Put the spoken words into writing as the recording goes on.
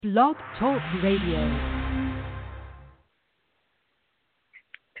Blog Talk Radio.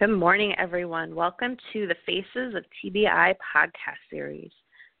 Good morning, everyone. Welcome to the Faces of TBI podcast series.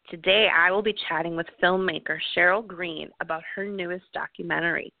 Today, I will be chatting with filmmaker Cheryl Green about her newest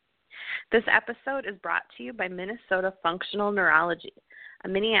documentary. This episode is brought to you by Minnesota Functional Neurology, a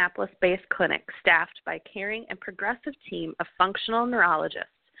Minneapolis-based clinic staffed by a caring and progressive team of functional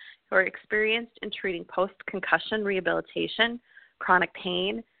neurologists who are experienced in treating post-concussion rehabilitation, chronic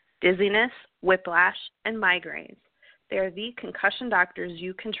pain, dizziness, whiplash, and migraines. They are the concussion doctors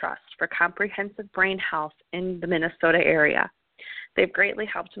you can trust for comprehensive brain health in the Minnesota area. They've greatly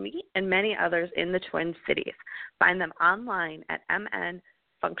helped me and many others in the Twin Cities. Find them online at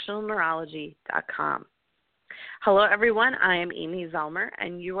mnfunctionalneurology.com. Hello, everyone. I am Amy Zellmer,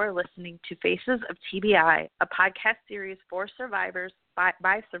 and you are listening to Faces of TBI, a podcast series for survivors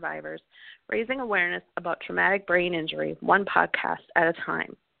by survivors, raising awareness about traumatic brain injury, one podcast at a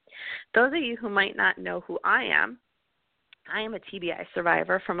time. Those of you who might not know who I am a TBI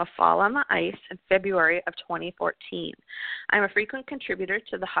survivor from a fall on the ice in February of 2014. I'm a frequent contributor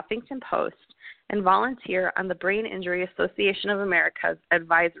to the Huffington Post and volunteer on the Brain Injury Association of America's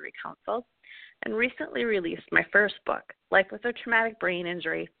Advisory Council, and recently released my first book, Life with a Traumatic Brain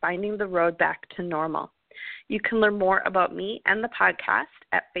Injury, Finding the Road Back to Normal. You can learn more about me and the podcast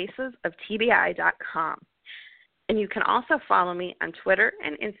at facesoftbi.com. And you can also follow me on Twitter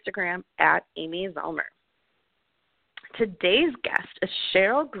and Instagram at Amy Zellmer. Today's guest is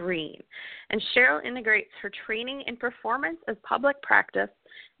Cheryl Green, and Cheryl integrates her training in performance as public practice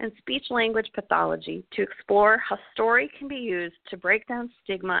and speech-language pathology to explore how story can be used to break down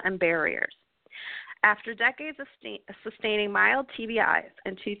stigma and barriers. After decades of sustaining mild TBIs,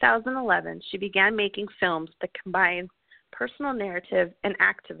 in 2011, she began making films that combine personal narrative and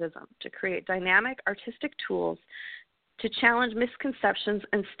activism to create dynamic artistic tools to challenge misconceptions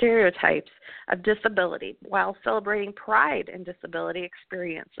and stereotypes of disability while celebrating pride in disability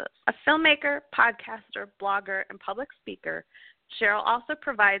experiences. A filmmaker, podcaster, blogger, and public speaker, Cheryl also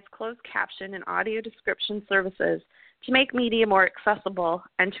provides closed caption and audio description services to make media more accessible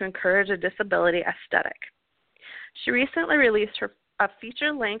and to encourage a disability aesthetic. She recently released a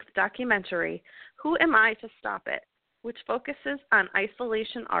feature-length documentary, Who Am I to Stop It?, which focuses on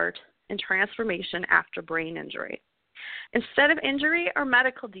isolation art and transformation after brain injury. Instead of injury or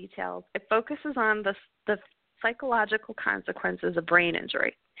medical details, it focuses on the psychological consequences of brain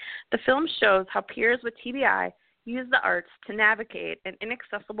injury. The film shows how peers with TBI use the arts to navigate an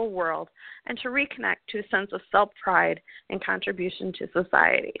inaccessible world and to reconnect to a sense of self-pride and contribution to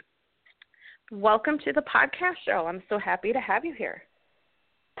society. Welcome to the podcast show. I'm so happy to have you here.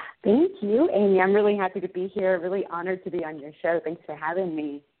 Thank you, Amy. I'm really happy to be here. Really honored to be on your show. Thanks for having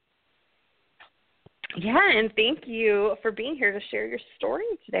me. Yeah, and thank you for being here to share your story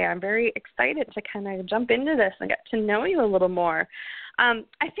today. I'm very excited to kind of jump into this and get to know you a little more. I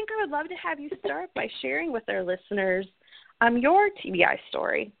think I would love to have you start by sharing with our listeners your TBI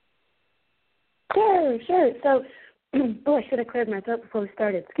story. Sure. So, I should have cleared my throat before we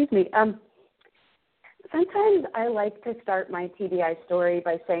started. Excuse me. Sometimes I like to start my TBI story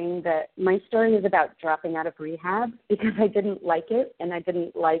by saying that my story is about dropping out of rehab because I didn't like it and I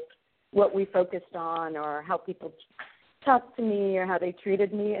didn't like what we focused on or how people talked to me or how they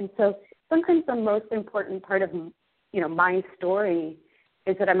treated me. And so sometimes the most important part of, my story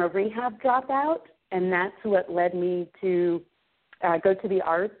is that I'm a rehab dropout, and that's what led me to go to the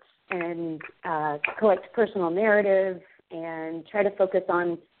arts and collect personal narrative and try to focus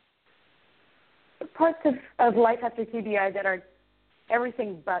on parts of life after TBI that are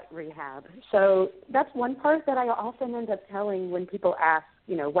everything but rehab. So that's one part that I often end up telling when people ask,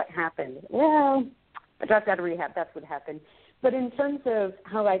 what happened? Well, I dropped out of rehab. That's what happened. But in terms of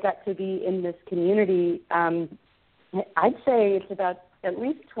how I got to be in this community, I'd say it's about at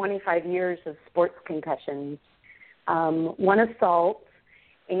least 25 years of sports concussions, one assault,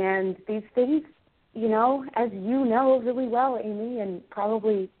 and these things, as you know really well, Amy, and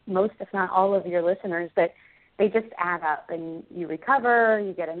probably most, if not all of your listeners, that they just add up, and you recover,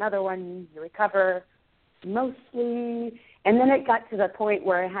 you get another one, you recover mostly, and then it got to the point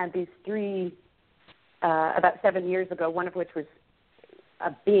where I had these three about 7 years ago, one of which was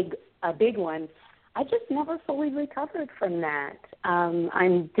a big one. I just never fully recovered from that.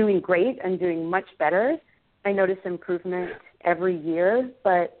 I'm doing great. I'm doing much better. I notice improvement every year,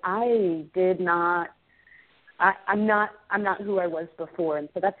 but I'm not who I was before, and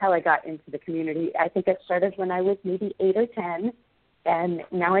so that's how I got into the community. I think it started when I was maybe 8 or 10, and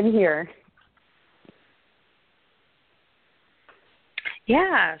now I'm here.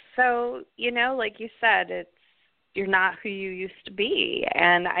 Yeah, so, like you said, it's you're not who you used to be.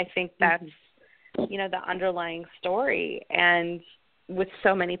 And I think that's, you know, the underlying story, and with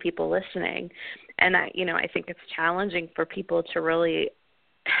so many people listening. And I think it's challenging for people to really,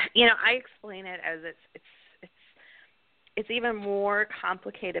 you know, I explain it as it's even more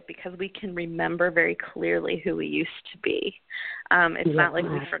complicated because we can remember very clearly who we used to be. It's not like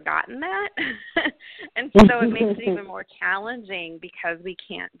we've forgotten that. And so it makes it even more challenging because we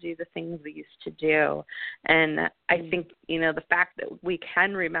can't do the things we used to do. And I think, you know, the fact that we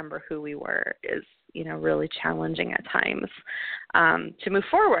can remember who we were is, you know, really challenging at times to move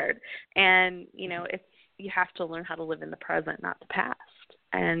forward. And, you know, you have to learn how to live in the present, not the past.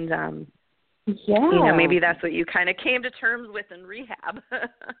 And, you know, maybe that's what you kind of came to terms with in rehab.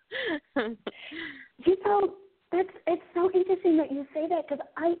 You know, it's so interesting that you say that, because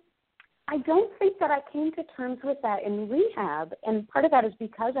I don't think that I came to terms with that in rehab, and part of that is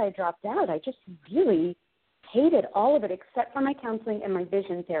because I dropped out. I just really hated all of it except for my counseling and my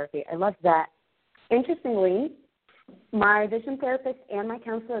vision therapy. I loved that. Interestingly, my vision therapist and my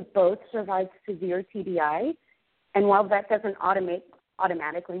counselor both survived severe TBI, and while that doesn't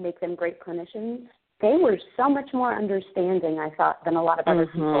automatically make them great clinicians, they were so much more understanding, I thought, than a lot of other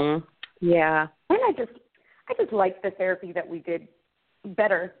people. Yeah. And I just liked the therapy that we did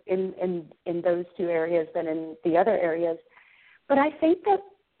better in those two areas than in the other areas. But I think that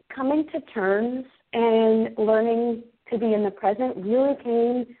coming to terms and learning to be in the present really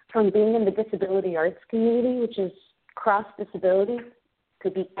came from being in the disability arts community, which is cross disability,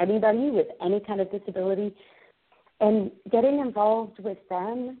 could be anybody with any kind of disability, and getting involved with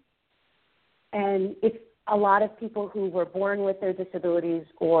them. And it's a lot of people who were born with their disabilities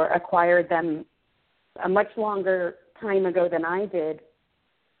or acquired them a much longer time ago than I did.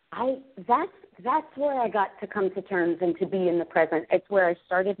 That's where I got to come to terms and to be in the present. It's where I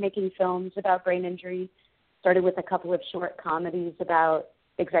started making films about brain injury, started with a couple of short comedies about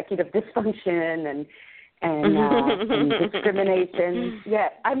executive dysfunction and discrimination. Yeah,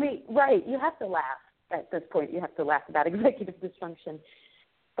 I mean, right, you have to laugh at this point. You have to laugh about executive dysfunction.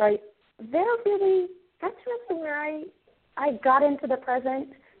 But that's really where I got into the present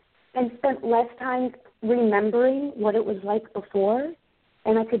and spent less time remembering what it was like before.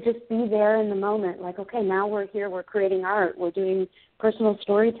 And I could just be there in the moment, like, okay, now we're here, we're creating art, we're doing personal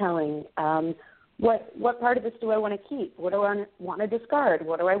storytelling. What part of this do I want to keep? What do I want to discard?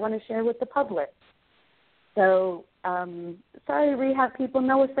 What do I want to share with the public? So, sorry, rehab people,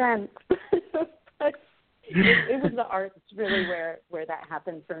 no offense. But it was the arts really where that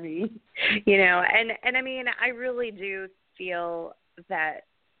happened for me. You know, and I mean, I really do feel that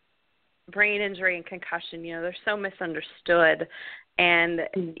brain injury and concussion, you know, they're so misunderstood. And,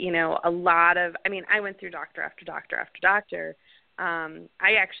 you know, I went through doctor after doctor after doctor.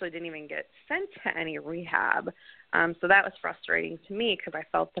 I actually didn't even get sent to any rehab. So that was frustrating to me because I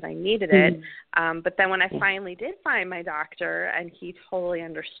felt that I needed it. But then when I finally did find my doctor and he totally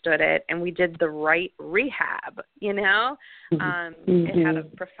understood it and we did the right rehab, you know, it had a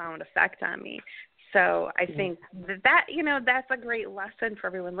profound effect on me. So I think that, you know, that's a great lesson for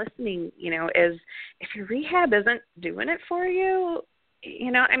everyone listening, you know, is if your rehab isn't doing it for you, you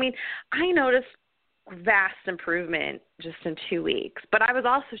know, I mean, I noticed vast improvement just in 2 weeks, but I was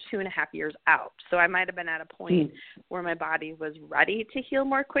also 2.5 years out. So I might have been at a point where my body was ready to heal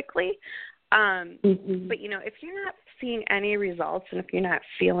more quickly. But, you know, if you're not seeing any results and if you're not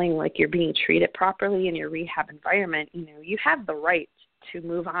feeling like you're being treated properly in your rehab environment, you know, you have the right to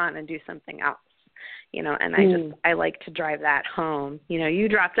move on and do something else. You know, and I like to drive that home. You know, you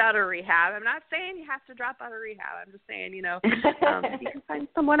dropped out of rehab. I'm not saying you have to drop out of rehab. I'm just saying, you know, you can find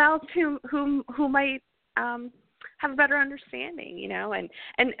someone else who might have a better understanding, you know. And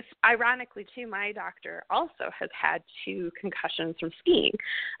ironically, too, my doctor also has had 2 concussions from skiing.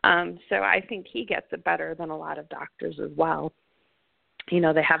 So I think he gets it better than a lot of doctors as well. You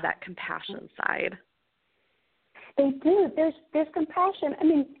know, they have that compassion side. They do. There's compassion. I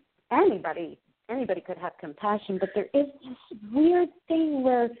mean, anybody could have compassion, but there is this weird thing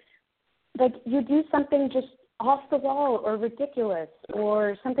where, like, you do something just off the wall or ridiculous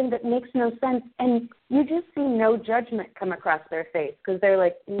or something that makes no sense, and you just see no judgment come across their face because they're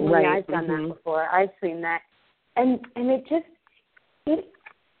like, yeah, I've done that before. I've seen that. And it's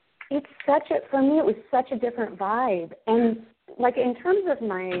for me, it was such a different vibe. And, like, in terms of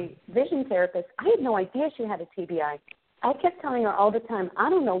my vision therapist, I had no idea she had a TBI. I kept telling her all the time, I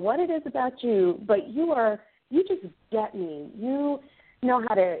don't know what it is about you, but you just get me. You know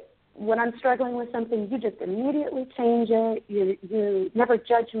how to, when I'm struggling with something, you just immediately change it. You never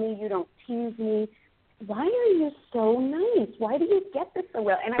judge me. You don't tease me. why are you so nice? Why do you get this so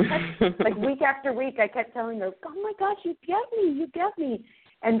well? And I kept, like, week after week, I kept telling her, oh, my gosh, you get me.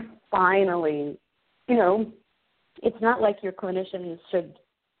 And finally, you know, it's not like your clinicians should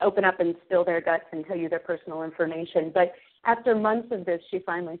open up and spill their guts and tell you their personal information. But after months of this, she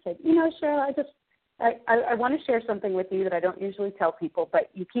finally said, you know, Cheryl, I want to share something with you that I don't usually tell people, but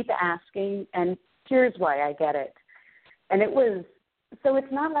you keep asking, and here's why I get it. And it was, so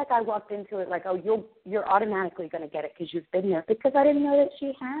it's not like I walked into it like, oh, you're automatically going to get it because you've been there, because I didn't know that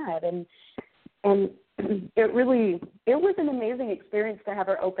she had. And it was an amazing experience to have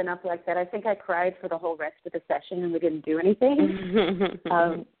her open up like that. I think I cried for the whole rest of the session and we didn't do anything.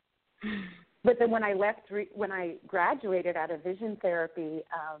 But then when I when I graduated out of vision therapy,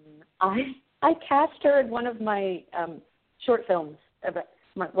 I cast her in one of my short films,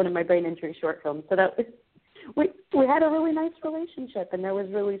 one of my brain injury short films. So that was, we had a really nice relationship, and there was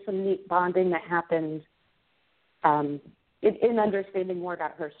really some neat bonding that happened in understanding more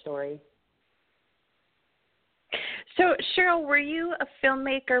about her story. So, Cheryl, were you a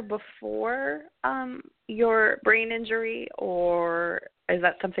filmmaker before your brain injury, or is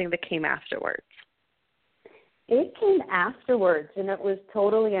that something that came afterwards? It came afterwards, and it was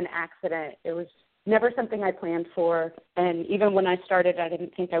totally an accident. It was never something I planned for, and even when I started, I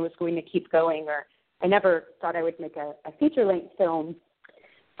didn't think I was going to keep going, or I never thought I would make a feature-length film.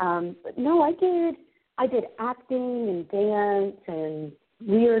 But no, I did acting and dance and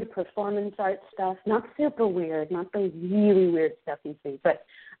weird performance art stuff, not super weird, not the really weird stuff you see, but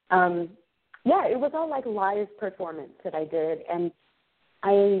yeah, it was all like live performance that I did, and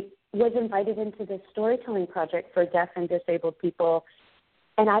I was invited into this storytelling project for deaf and disabled people,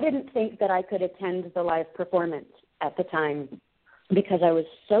 and I didn't think that I could attend the live performance at the time because I was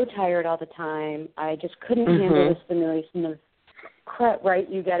so tired all the time. I just couldn't handle the stimulation of crowd, right?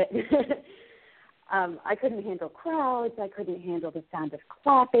 You get it. I couldn't handle crowds. I couldn't handle the sound of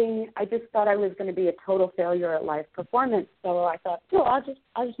clapping. I just thought I was going to be a total failure at live performance. So I thought, no, I'll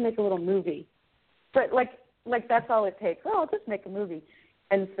just make a little movie. But like that's all it takes. Oh, I'll just make a movie.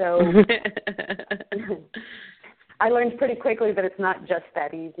 And so I learned pretty quickly that it's not just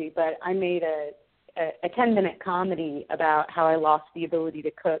that easy. But I made a 10-minute comedy about how I lost the ability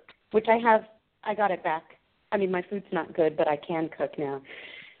to cook, which I got it back. I mean, my food's not good, but I can cook now.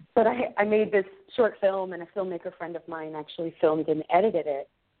 But I made this short film, and a filmmaker friend of mine actually filmed and edited it.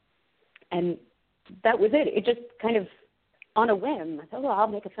 And that was it. It just kind of, on a whim, I thought, well, I'll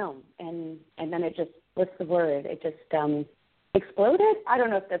make a film. And then it just, what's the word? It just exploded? I don't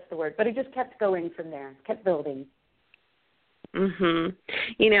know if that's the word, but it just kept going from there, kept building.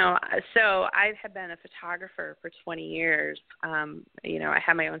 You know, so I have been a photographer for 20 years. You know, I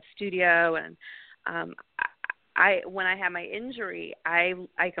have my own studio, and when I had my injury, I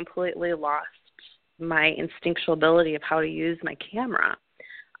completely lost my instinctual ability of how to use my camera.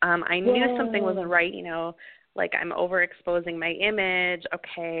 I knew something wasn't right, you know, like I'm overexposing my image.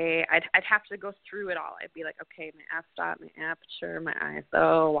 Okay, I'd have to go through it all. I'd be like, okay, my f-stop, my aperture, my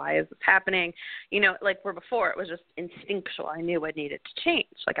ISO, why is this happening? You know, like where before it was just instinctual. I knew what needed to change.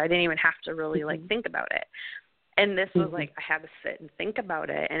 Like I didn't even have to really like think about it. And this was like I had to sit and think about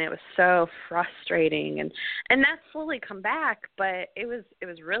it, and it was so frustrating. And that's slowly come back, but it was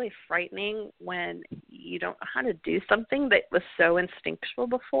really frightening when you don't know how to do something that was so instinctual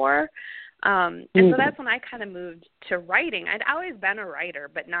before. And so that's when I kind of moved to writing. I'd always been a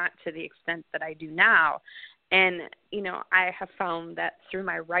writer, but not to the extent that I do now. And, you know, I have found that through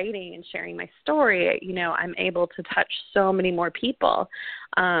my writing and sharing my story, you know, I'm able to touch so many more people.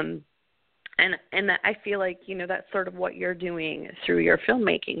 And that I feel like, you know, that's sort of what you're doing through your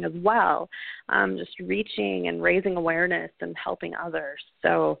filmmaking as well, just reaching and raising awareness and helping others.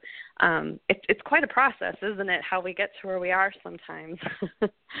 So it's quite a process, isn't it, how we get to where we are sometimes?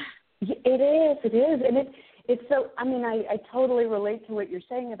 It is. And it's so, I mean, I totally relate to what you're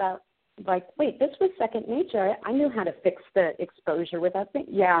saying about, like, wait, this was second nature. I knew how to fix the exposure without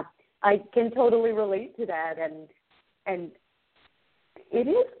thinking. Yeah, I can totally relate to that. And it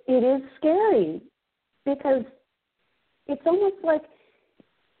is scary because it's almost like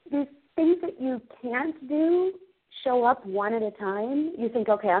these things that you can't do show up one at a time. You think,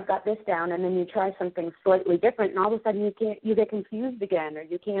 okay, I've got this down, and then you try something slightly different, and all of a sudden you get confused again, or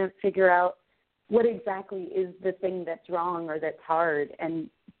you can't figure out what exactly is the thing that's wrong or that's hard. And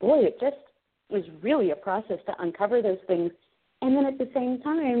boy, it just was really a process to uncover those things. And then at the same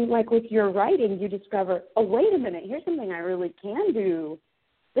time, like with your writing, you discover, oh, wait a minute, here's something I really can do.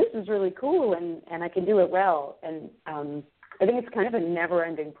 This is really cool, and I can do it well. And I think it's kind of a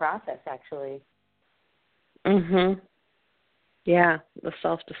never-ending process, actually. Yeah, the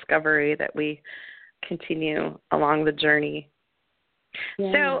self-discovery that we continue along the journey.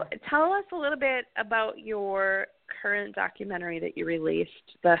 Yeah. So tell us a little bit about your current documentary that you released,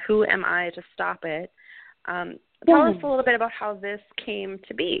 the Who Am I to Stop It? Tell us a little bit about how this came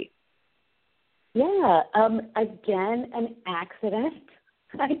to be. Yeah, again, an accident.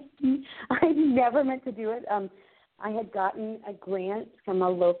 I never meant to do it. I had gotten a grant from a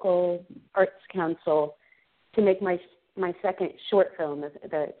local arts council to make my second short film,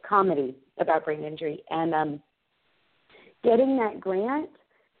 the comedy about brain injury. And getting that grant,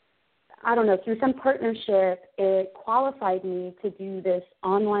 I don't know, through some partnership, it qualified me to do this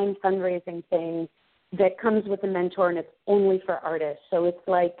online fundraising thing that comes with a mentor, and it's only for artists. So it's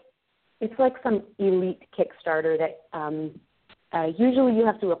like some elite Kickstarter that usually you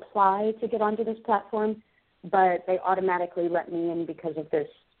have to apply to get onto this platform, but they automatically let me in because of this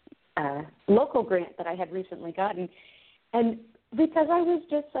local grant that I had recently gotten. And because I was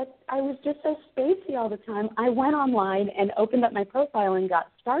just so spacey all the time, I went online and opened up my profile and got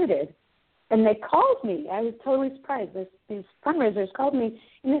started. And they called me. I was totally surprised. These fundraisers called me,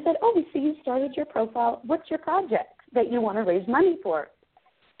 and they said, "Oh, we see you started your profile. What's your project that you want to raise money for?"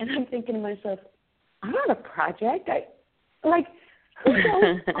 And I'm thinking to myself, I'm not a project. Who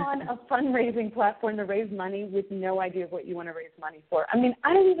goes on a fundraising platform to raise money with no idea of what you want to raise money for? I mean,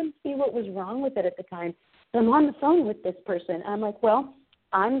 I didn't even see what was wrong with it at the time. So I'm on the phone with this person, and I'm like, well,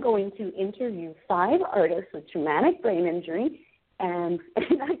 I'm going to interview 5 artists with traumatic brain injury, and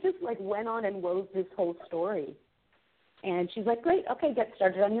I just went on and wove this whole story. And she's like, great, okay, get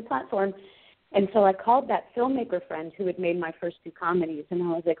started on your platform. And so I called that filmmaker friend who had made my first 2 comedies, and I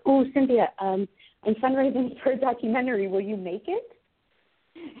was like, oh, Cynthia, I'm fundraising for a documentary. Will you make it?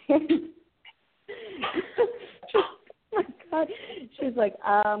 Oh, my God. She's like,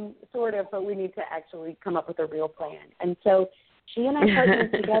 sort of, but we need to actually come up with a real plan. And so she and I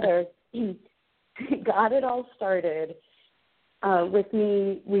partnered together, got it all started with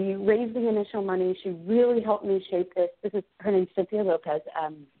me. We raised the initial money. She really helped me shape this. Her name's Cynthia Lopez.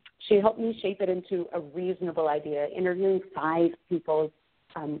 She helped me shape it into a reasonable idea, interviewing 5 people,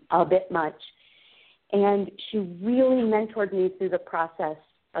 a bit much. And she really mentored me through the process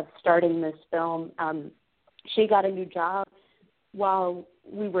of starting this film. She got a new job while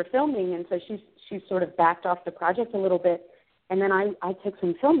we were filming, and so she sort of backed off the project a little bit. And then I took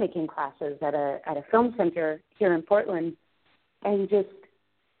some filmmaking classes at a film center here in Portland, and just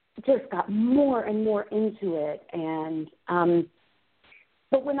got more and more into it. And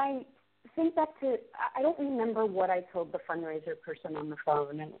but when I think back to, I don't remember what I told the fundraiser person on the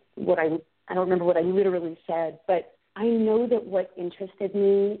phone, and I don't remember what I literally said, but I know that what interested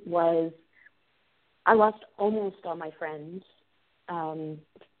me was I lost almost all my friends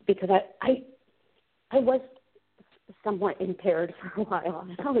because I was somewhat impaired for a while.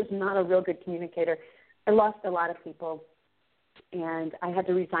 I was not a real good communicator. I lost a lot of people, and I had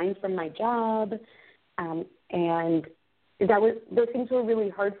to resign from my job, and those things were really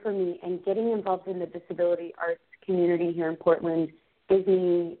hard for me. And getting involved in the disability arts community here in Portland gave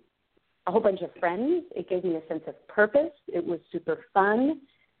me a whole bunch of friends. It gave me a sense of purpose. It was super fun.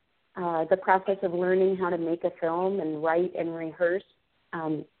 The process of learning how to make a film and write and rehearse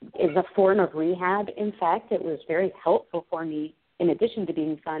is a form of rehab. In fact, it was very helpful for me in addition to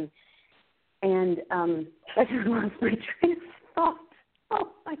being fun. And I just lost my train of thought.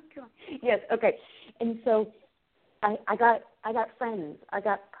 Oh, my God. Yes, okay. And so I got friends. I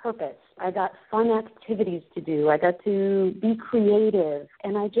got purpose. I got fun activities to do. I got to be creative.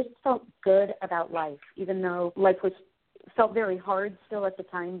 And I just felt good about life, even though life felt very hard still at the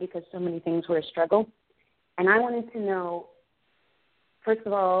time because so many things were a struggle. And I wanted to know, first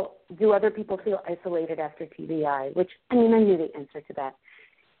of all, do other people feel isolated after TBI? Which, I knew the answer to that.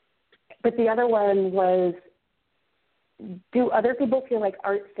 But the other one was, do other people feel like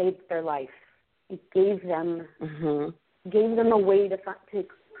art saved their life? It gave them a way to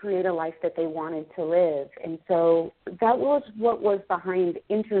create a life that they wanted to live. And so that was what was behind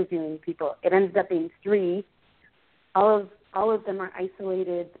interviewing people. It ended up being 3. All of them are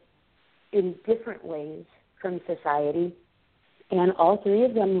isolated in different ways from society, and all 3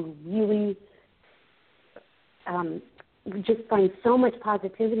 of them really just find so much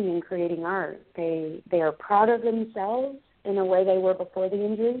positivity in creating art. They are proud of themselves in a way they were before the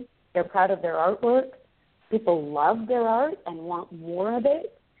injury. They're proud of their artwork. People love their art and want more of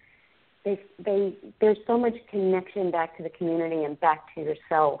it. There's so much connection back to the community and back to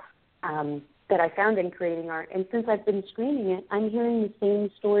yourself that I found in creating art. And since I've been screening it, I'm hearing the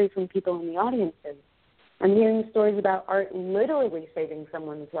same stories from people in the audiences. I'm hearing stories about art literally saving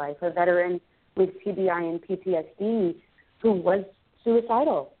someone's life, a veteran with TBI and PTSD who was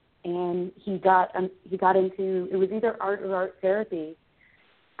suicidal and he got into, it was either art or art therapy,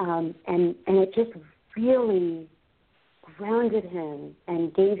 and it just really grounded him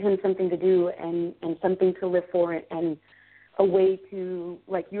and gave him something to do and something to live for, and a way to,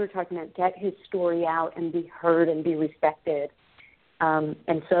 like you were talking about, get his story out and be heard and be respected.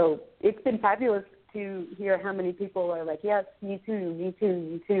 And so it's been fabulous to hear how many people are like, yes, me too, me too,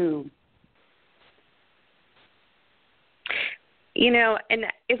 me too. You know, and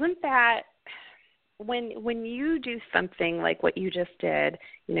isn't that when you do something like what you just did,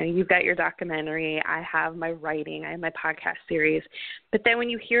 you know, you've got your documentary, I have my writing, I have my podcast series, but then when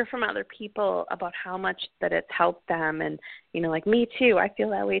you hear from other people about how much that it's helped them, and, you know, like me too, I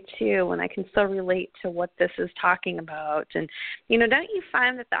feel that way too, and I can so relate to what this is talking about. And, you know, don't you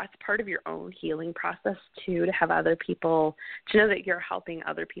find that that's part of your own healing process too, to have other people, to know that you're helping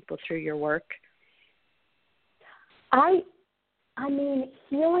other people through your work? I mean,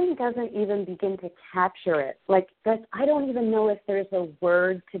 healing doesn't even begin to capture it. Like, that, I don't even know if there's a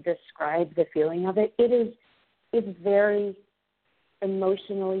word to describe the feeling of it. It's very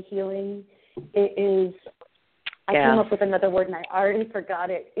emotionally healing. It is, I came up with another word and I already forgot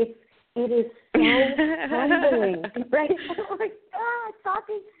it. It is so humbling, right? Like,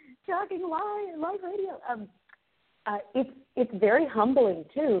 talking live radio. It's very humbling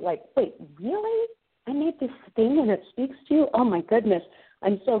too. Like, wait, really? I made this thing and it speaks to you? Oh, my goodness.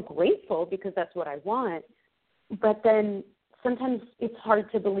 I'm so grateful because that's what I want. But then sometimes it's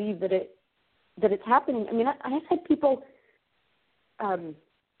hard to believe that it's happening. I mean, I've had people, at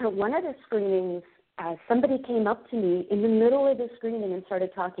one of the screenings, somebody came up to me in the middle of the screening and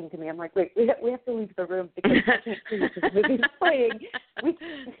started talking to me. I'm like, wait, we have to leave the room because I can't see this movie's playing.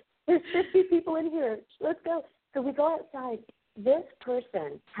 There's 50 people in here. Let's go. So we go outside. This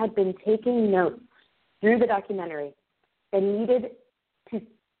person had been taking notes through the documentary and needed to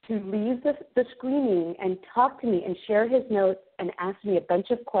leave the screening and talk to me and share his notes and ask me a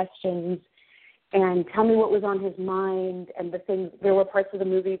bunch of questions and tell me what was on his mind and the things. There were parts of the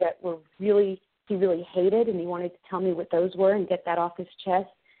movie that were he really hated, and he wanted to tell me what those were and get that off his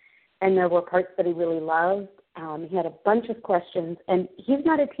chest. And there were parts that he really loved. He had a bunch of questions, and he's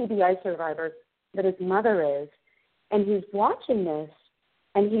not a TBI survivor, but his mother is. And he's watching this,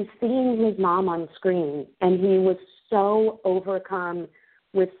 and he's seeing his mom on screen, and he was so overcome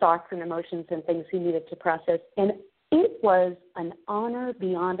with thoughts and emotions and things he needed to process. And it was an honor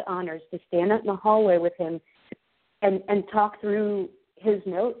beyond honors to stand out in the hallway with him and talk through his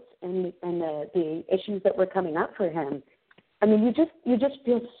notes and the issues that were coming up for him. I mean, you just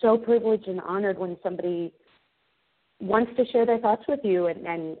feel so privileged and honored when somebody wants to share their thoughts with you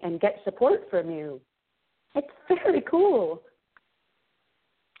and get support from you. It's very cool.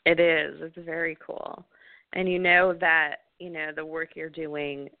 It is. It's very cool. And you know that, you know, the work you're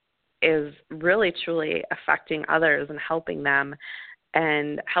doing is really, truly affecting others and helping them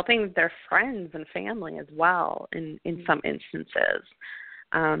and helping their friends and family as well in some instances.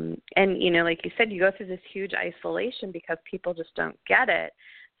 And, you know, like you said, you go through this huge isolation because people just don't get it.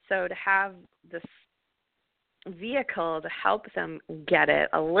 So to have this vehicle to help them get it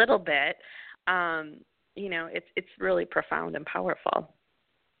a little bit, you know, it's really profound and powerful.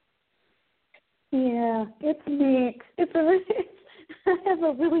 Yeah, it's neat. I have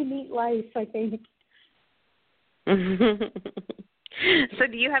a really neat life, I think. So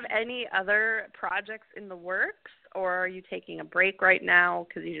do you have any other projects in the works, or are you taking a break right now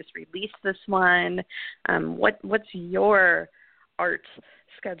because you just released this one? What's your art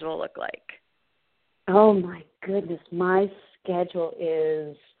schedule look like? Oh, my goodness. My schedule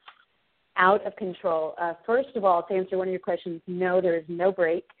is out of control. First of all, to answer one of your questions, no, there is no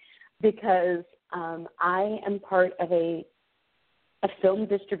break because I am part of a film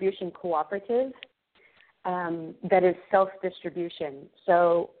distribution cooperative that is self-distribution.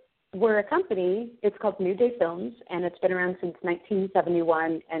 So we're a company. It's called New Day Films, and it's been around since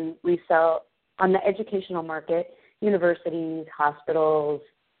 1971, and we sell on the educational market, universities, hospitals,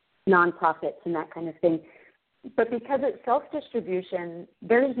 nonprofits, and that kind of thing. But because it's self-distribution,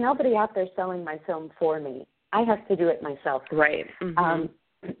 there's nobody out there selling my film for me. I have to do it myself. Right. Mm-hmm.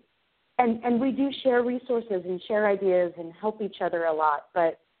 And we do share resources and share ideas and help each other a lot,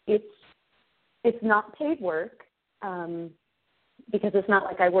 but it's not paid work because it's not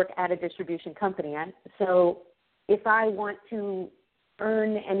like I work at a distribution company. So if I want to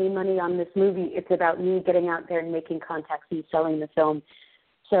earn any money on this movie, it's about me getting out there and making contacts and selling the film.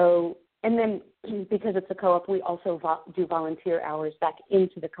 So, and then because it's a co-op, we also do volunteer hours back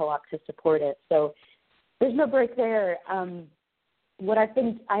into the co-op to support it. So there's no break there.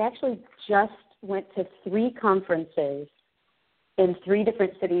 I actually just went to 3 conferences in 3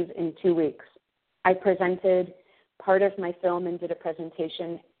 different cities in 2 weeks. I presented part of my film and did a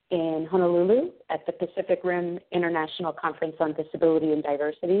presentation in Honolulu at the Pacific Rim International Conference on Disability and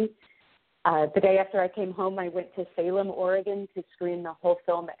Diversity. The day after I came home, I went to Salem, Oregon to screen the whole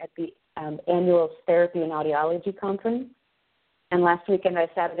film at the annual Therapy and Audiology Conference. And last weekend, I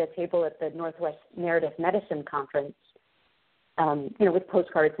sat at a table at the Northwest Narrative Medicine Conference, with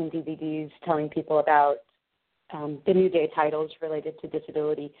postcards and DVDs telling people about the New Day titles related to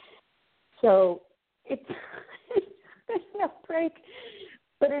disability. So it's been a break.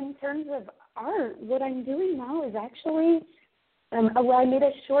 But in terms of art, what I'm doing now is actually, I made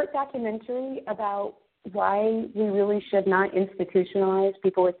a short documentary about why we really should not institutionalize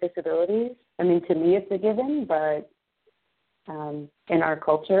people with disabilities. I mean, to me, it's a given, but in our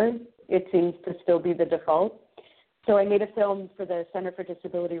culture, it seems to still be the default. So I made a film for the Center for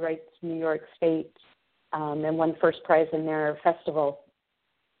Disability Rights New York State and won first prize in their festival.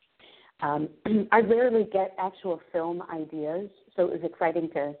 I rarely get actual film ideas, so it was exciting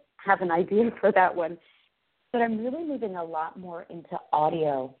to have an idea for that one. But I'm really moving a lot more into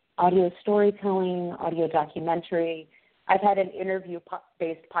audio storytelling, audio documentary. I've had an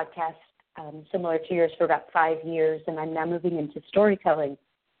interview-based podcast similar to yours for about 5 years, and I'm now moving into storytelling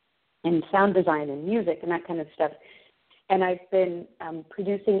and sound design and music and that kind of stuff. And I've been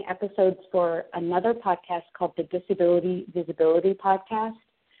producing episodes for another podcast called the Disability Visibility Podcast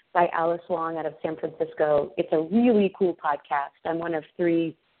by Alice Long out of San Francisco. It's a really cool podcast. I'm one of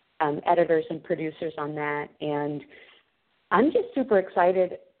 3 editors and producers on that, and I'm just super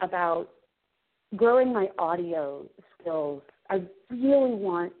excited about growing my audio skills. I really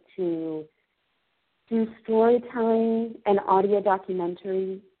want to do storytelling and audio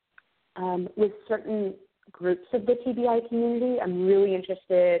documentary with certain groups of the TBI community. I'm really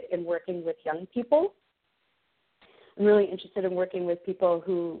interested in working with young people. I'm really interested in working with people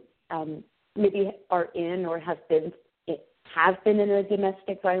who maybe are in or have been in a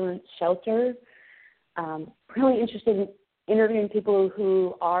domestic violence shelter. Really interested in interviewing people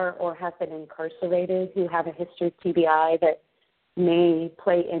who are or have been incarcerated, who have a history of TBI that may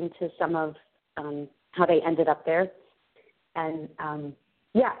play into some of how they ended up there. And,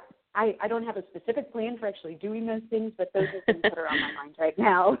 I don't have a specific plan for actually doing those things, but those are things that are on my mind right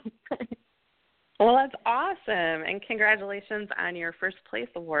now. Well, that's awesome, and congratulations on your first place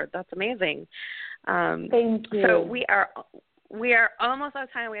award. That's amazing. Thank you. So we are almost out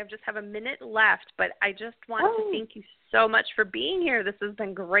of time. We just have a minute left, but I just want to thank you so much for being here. This has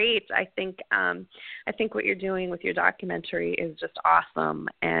been great. I think what you're doing with your documentary is just awesome,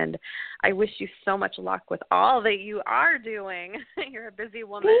 and I wish you so much luck with all that you are doing. You're a busy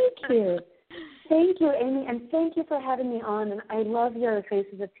woman. Thank you, Amy, and thank you for having me on. And I love your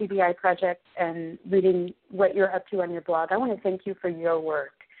Faces of TBI project and reading what you're up to on your blog. I want to thank you for your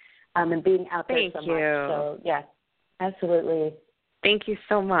work and being out there so much. So, yeah, absolutely. Thank you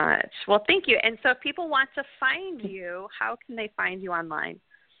so much. Well, thank you. And so if people want to find you, how can they find you online?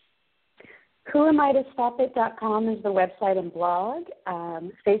 WhoAmIToStopIt.com is the website and blog.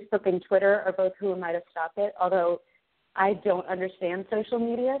 Facebook and Twitter are both Who Am I to Stop It, although I don't understand social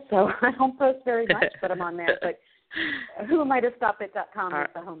media, so I don't post very much, but I'm on there. But WhoAmIToStopIt.com is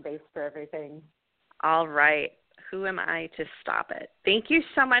the home base for everything. All right. Who am I to stop it? Thank you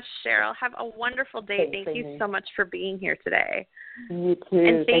so much, Cheryl. Have a wonderful day. Thank you so much for being here today. You too.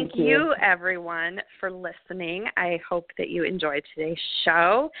 And thank you, everyone, for listening. I hope that you enjoyed today's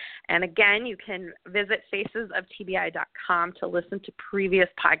show. And again, you can visit facesoftbi.com to listen to previous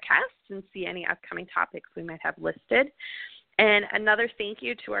podcasts and see any upcoming topics we might have listed. And another thank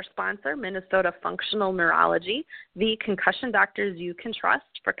you to our sponsor, Minnesota Functional Neurology, the concussion doctors you can trust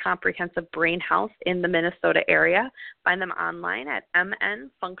for comprehensive brain health in the Minnesota area. Find them online at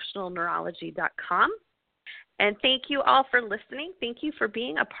mnfunctionalneurology.com. And thank you all for listening. Thank you for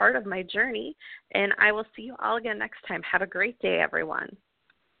being a part of my journey. And I will see you all again next time. Have a great day, everyone.